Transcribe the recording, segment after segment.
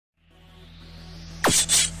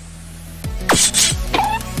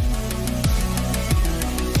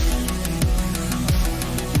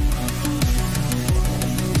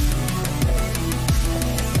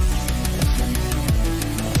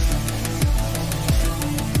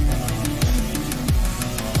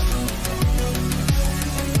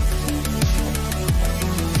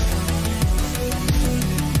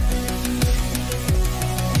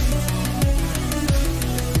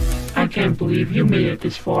believe you made it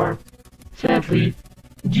this far. Sadly,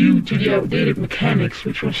 due to the outdated mechanics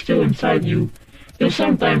which are still inside you, you'll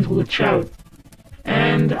sometimes glitch out.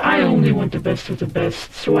 And I only want the best of the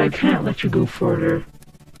best, so I can't let you go further.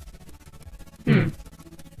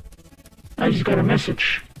 I just got a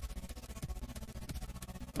message.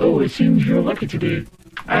 Oh, it seems you're lucky today.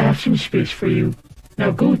 I have some space for you.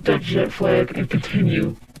 Now go touch that flag and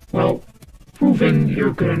continue. Well, proving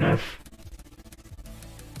you're good enough.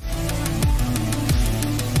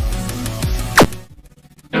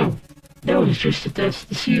 Oh, that was just a test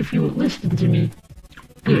to see if you would listen to me.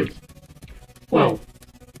 Good. Well,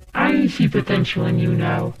 I see potential in you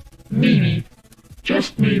now. Maybe,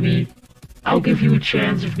 just maybe, I'll give you a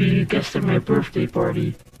chance of being a guest at my birthday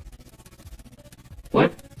party.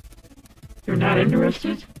 What? You're not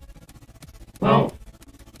interested? Well,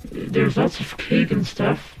 there's lots of cake and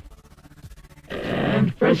stuff.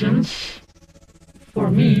 And presents. For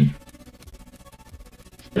me.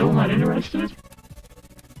 Still not interested?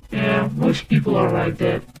 Yeah, most people are like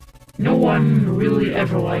that. No one really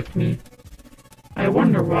ever liked me. I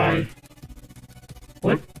wonder why.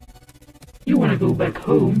 What? You want to go back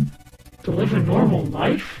home? To live a normal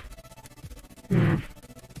life?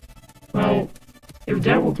 Well, if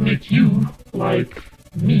that would make you like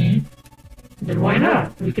me, then why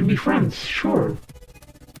not? We can be friends, sure.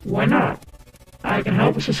 Why not? I can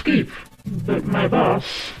help us escape, but my boss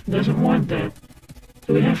doesn't want that.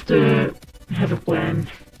 So we have to have a plan.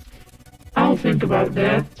 I'll think about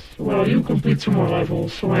that while you complete some more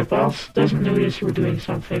levels, so my boss doesn't notice we're doing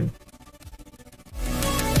something.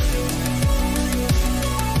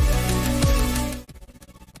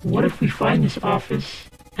 What if we find this office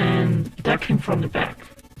and that came from the back?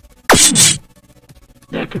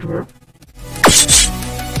 That could work.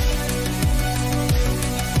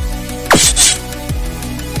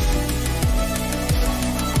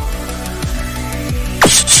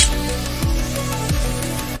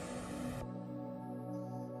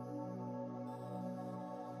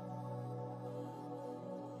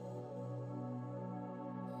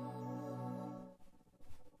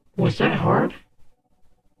 Was that hard?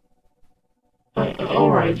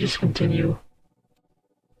 Alright, just continue.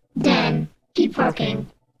 Dan, keep working.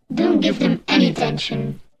 Don't give them any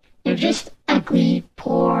attention. You're just ugly,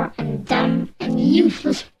 poor, and dumb, and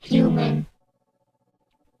useless human.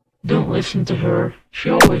 Don't listen to her. She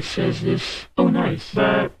always says this. Oh, nice.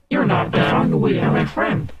 But you're not down. I found a way out. My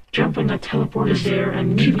friend. Jump on that teleporter there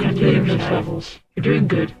and keep completing those levels. You're doing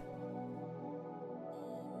good.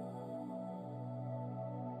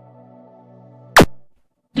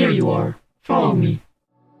 There you are. Follow me.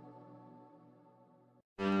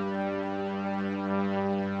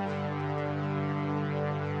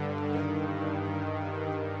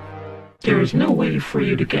 There is no way for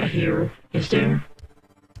you to get here, is there?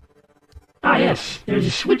 Ah yes, there's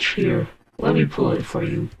a switch here. Let me pull it for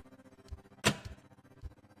you.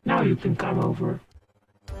 Now you can come over.